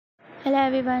Hello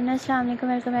everyone, Assalamu alaikum,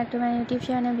 welcome back to my YouTube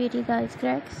channel Beauty Girls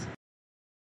Cracks।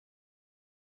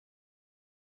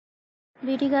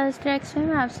 Beauty girls cracks में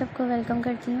मैं आप सबको welcome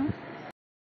करती हूँ।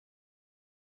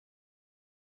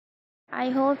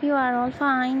 I hope you are all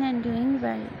fine and doing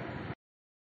well.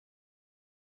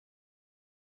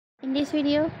 In this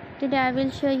video, today I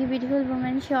will show you beautiful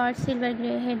woman short silver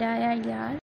grey hair dye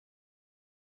ideas.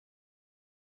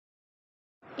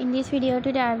 In this video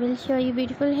today I will show you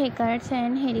beautiful haircuts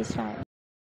and hairstyles.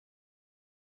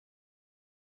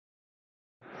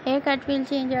 Haircut will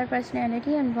change your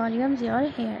personality and volumes your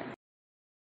hair.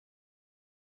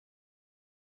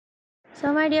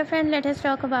 So my dear friend, let us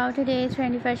talk about today's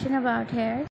trendy fashion about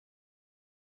hair.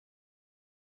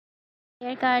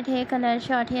 Haircut, hair color,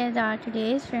 short hairs are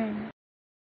today's trend.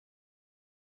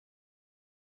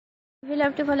 If you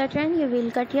love to follow trend, you will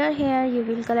cut your hair, you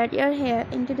will color your hair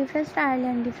into different style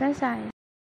and different size.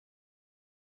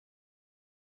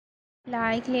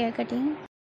 Like layer cutting,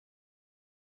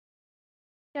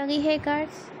 chuggy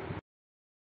haircuts,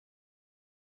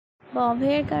 bob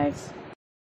haircuts,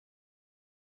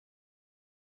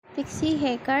 pixie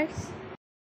haircuts,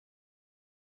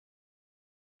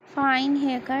 fine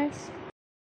haircuts,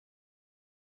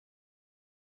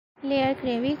 layer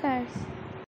cravy cuts,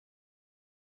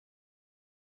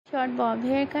 short bob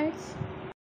haircuts,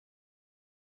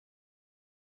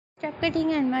 step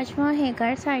cutting and much more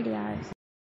haircuts ideas.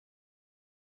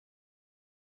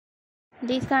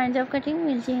 These kinds of cutting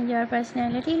will change your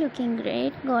personality, looking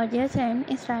great, gorgeous and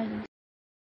stylish.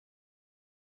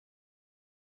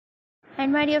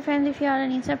 And my dear friends, if you are a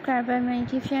new subscriber to my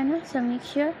YouTube channel, so make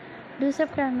sure do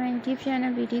subscribe my YouTube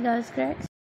channel Beauty Girls Cracks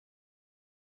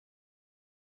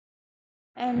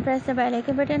and press the bell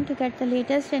icon button to get the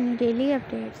latest and daily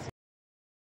updates.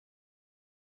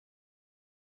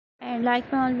 And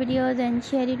like my all videos and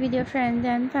share it with your friends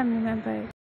and family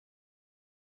members.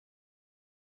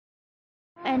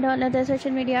 And all other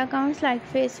social media accounts like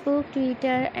Facebook,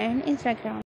 Twitter and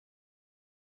Instagram.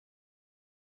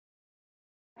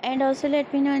 And also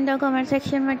let me know in the comment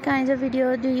section what kinds of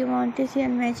videos do you want to see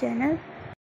on my channel.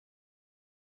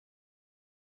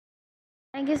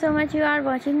 Thank you so much you are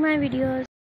watching my videos.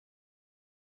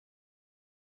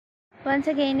 Once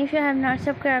again, if you have not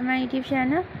subscribed my YouTube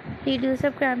channel, please do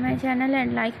subscribe my channel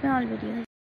and like my all videos.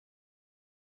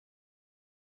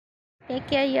 Take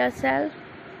care yourself.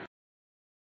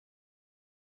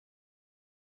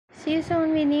 See you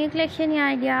soon with new collection, new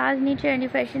ideas, new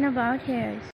trendy fashion about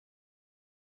hairs.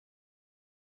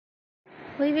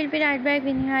 We will be right back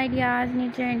with new ideas, new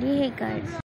trendy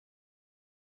haircuts.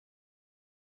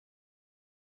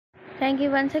 Thank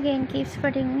you once again, keep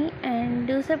supporting me and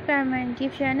do subscribe my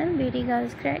YouTube channel Beauty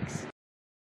Girls Cracks.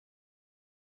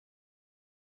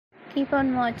 Keep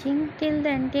on watching. Till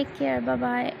then, take care, bye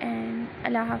bye and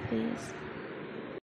Allah Hafiz.